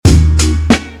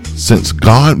Since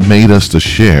God made us to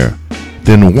share,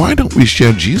 then why don't we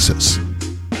share Jesus?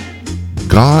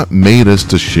 God made us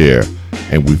to share,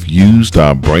 and we've used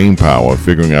our brain power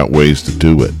figuring out ways to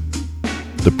do it.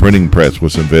 The printing press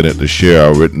was invented to share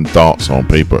our written thoughts on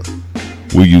paper.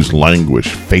 We use language,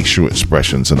 facial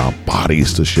expressions, and our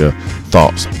bodies to share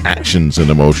thoughts, actions, and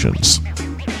emotions.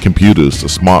 Computers, the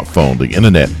smartphone, the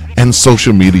internet, and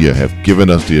social media have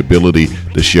given us the ability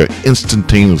to share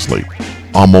instantaneously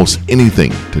almost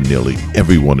anything to nearly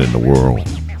everyone in the world.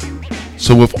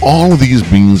 So with all of these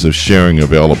means of sharing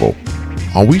available,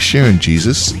 are we sharing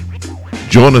Jesus?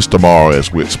 Join us tomorrow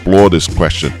as we explore this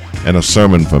question in a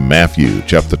sermon from Matthew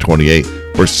chapter 28,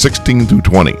 verse 16 through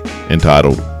 20,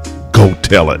 entitled, Go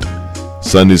Tell It.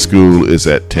 Sunday school is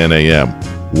at 10 a.m.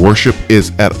 Worship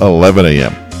is at 11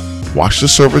 a.m. Watch the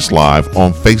service live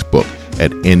on Facebook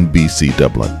at NBC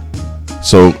Dublin.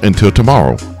 So until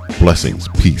tomorrow, blessings,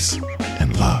 peace,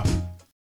 and love.